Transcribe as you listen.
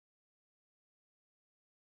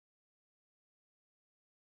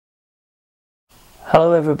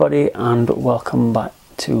Hello everybody and welcome back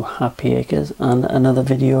to Happy Acres and another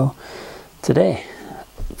video today.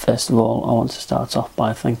 First of all, I want to start off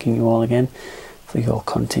by thanking you all again for your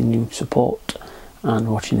continued support and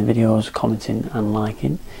watching the videos, commenting and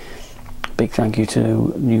liking. Big thank you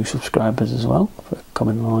to new subscribers as well for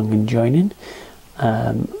coming along and joining.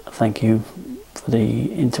 Thank you for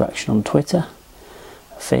the interaction on Twitter,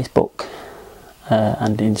 Facebook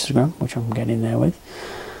and Instagram, which I'm getting there with.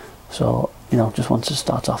 So, you know, just want to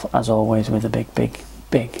start off as always with a big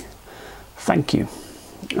thank you.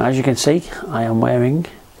 As you can see, I am wearing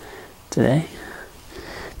today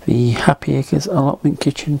the Happy Acres Allotment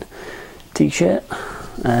Kitchen t-shirt.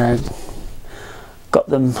 Got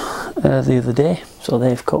them the other day, so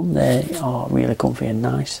they've come. They are really comfy and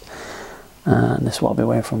nice, and this is what I'll be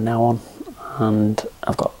wearing from now on, and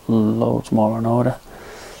I've got loads more on order.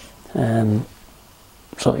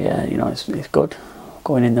 So yeah, you know, it's good,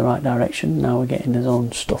 going in the right direction. Now we're getting his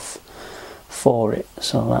own stuff for it,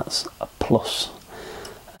 so that's a plus.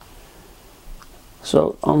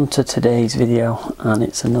 So on to today's video, and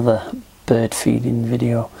it's another bird feeding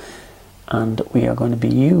video, and we are going to be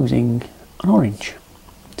using an orange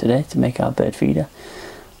today to make our bird feeder.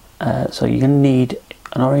 So you're going to need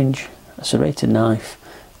an orange, a serrated knife,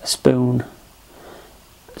 a spoon,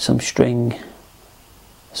 some string,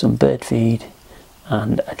 some bird feed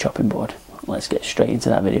and a chopping board. Let's get straight into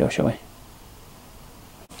that video, shall we?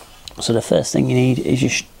 So the first thing you need is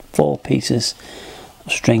your 4 pieces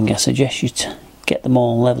of string. I suggest you to get them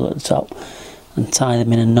all level at the top and tie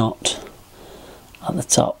them in a knot at the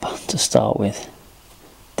top to start with.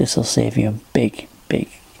 This will save you a big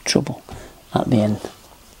trouble at the end.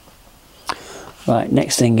 Right,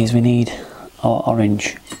 next thing is we need our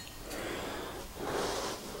orange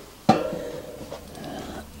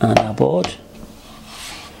and our board,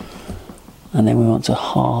 and then we want to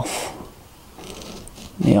half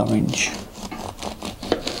the orange.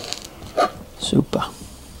 Super.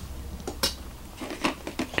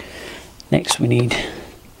 Next we need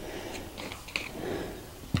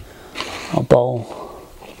our bowl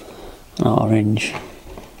and our orange,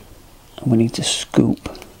 and we need to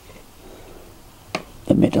scoop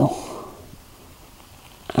the middle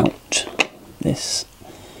out. This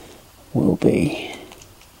will be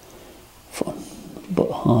fun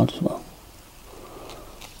but hard as well.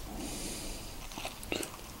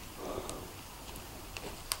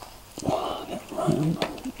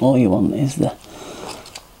 All you want is the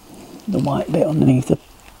white bit underneath the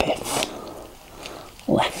pith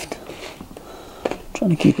left. I'm trying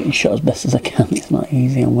to keep it in shot as best as I can. It's not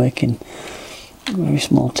easy. I'm working a very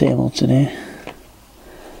small table today.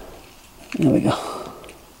 There we go.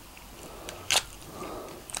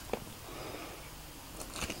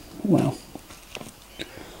 Well,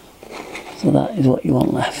 so that is what you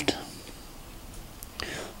want left.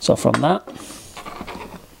 So from that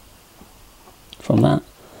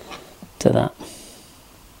to that.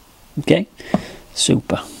 Okay,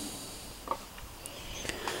 super.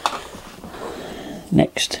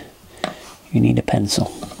 Next, you need a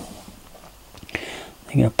pencil.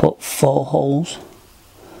 You're going to put 4 holes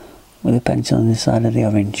with a pencil on the side of the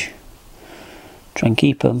orange. Try and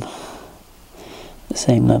keep them the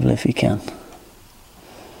same level if you can.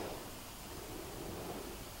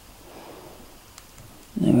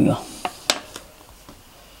 There we go.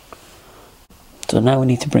 So now we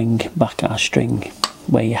need to bring back our string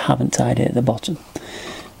where you haven't tied it at the bottom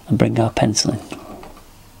and bring our pencil in.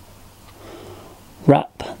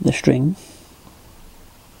 Wrap the string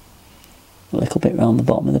a little bit around the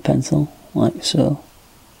bottom of the pencil, like so,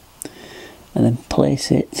 and then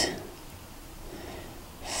place it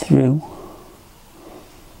through.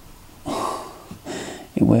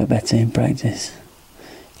 It worked better in practice.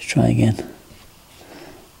 Let's try again.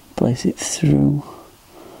 Place it through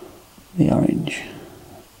the orange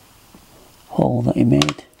hole that you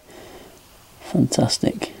made.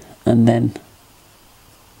 Fantastic. And then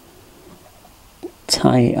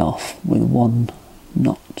tie it off with 1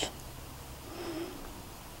 knot.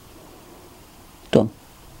 Done.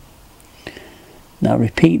 Now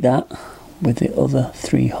repeat that with the other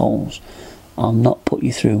 3 holes. I'll not put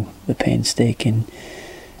you through the painstaking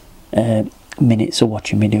minutes of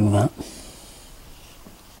watching me do that.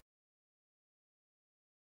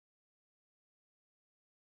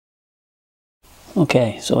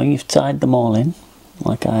 Okay, so when you've tied them all in,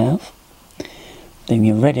 like I have, then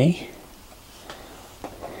you're ready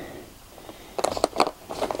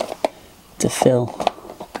to fill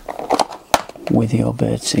with your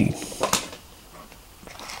birdseed.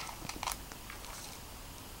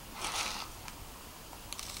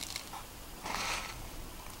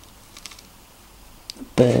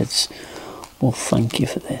 Birds will thank you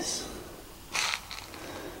for this.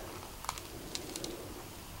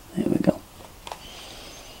 There we go.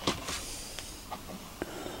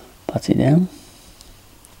 Pat it down.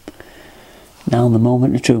 Now the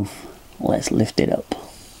moment of truth. Let's lift it up.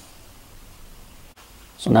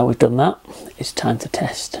 So now we've done that, it's time to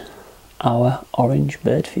test our orange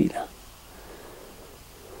bird feeder.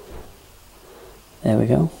 There we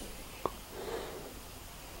go.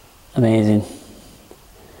 Amazing.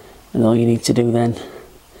 And all you need to do then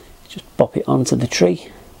is just pop it onto the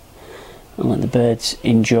tree and let the birds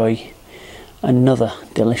enjoy another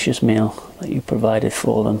delicious meal that you provided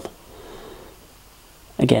for them.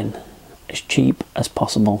 Again, as cheap as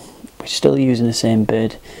possible. We're still using the same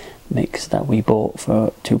bird mix that we bought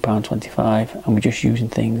for £2.25, and we're just using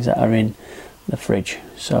things that are in the fridge.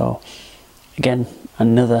 So again,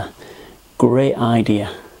 another great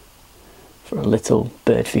idea for a little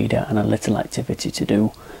bird feeder and a little activity to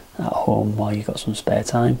do at home while you've got some spare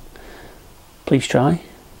time. Please try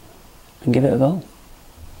and give it a go.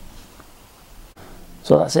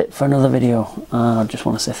 So that's it for another video. I just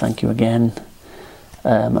want to say thank you again.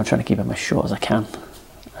 I'm trying to keep them as short as I can.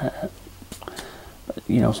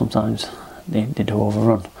 You know, sometimes they do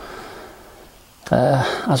overrun.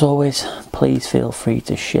 As always, please feel free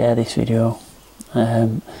to share this video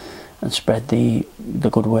and spread the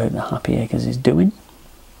good work that Happy Acres is doing.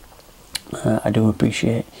 I do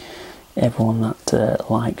appreciate everyone that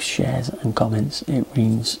likes, shares and comments. It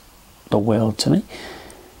means the world to me.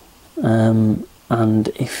 And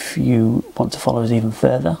if you want to follow us even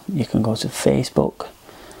further, you can go to Facebook,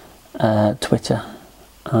 Twitter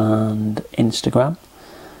and Instagram.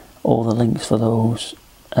 All the links for those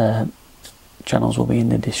channels will be in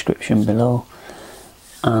the description below.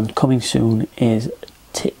 And coming soon is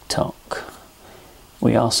TikTok.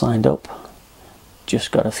 We are signed up,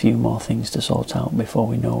 just got a few more things to sort out before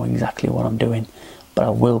we know exactly what I'm doing, but I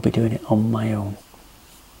will be doing it on my own.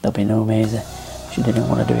 There'll be no Maisie. She didn't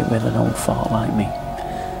want to do it with an old fart like me.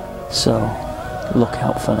 So look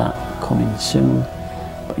out for that coming soon.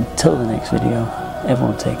 But until the next video,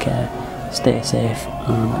 everyone take care, stay safe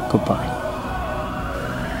and goodbye.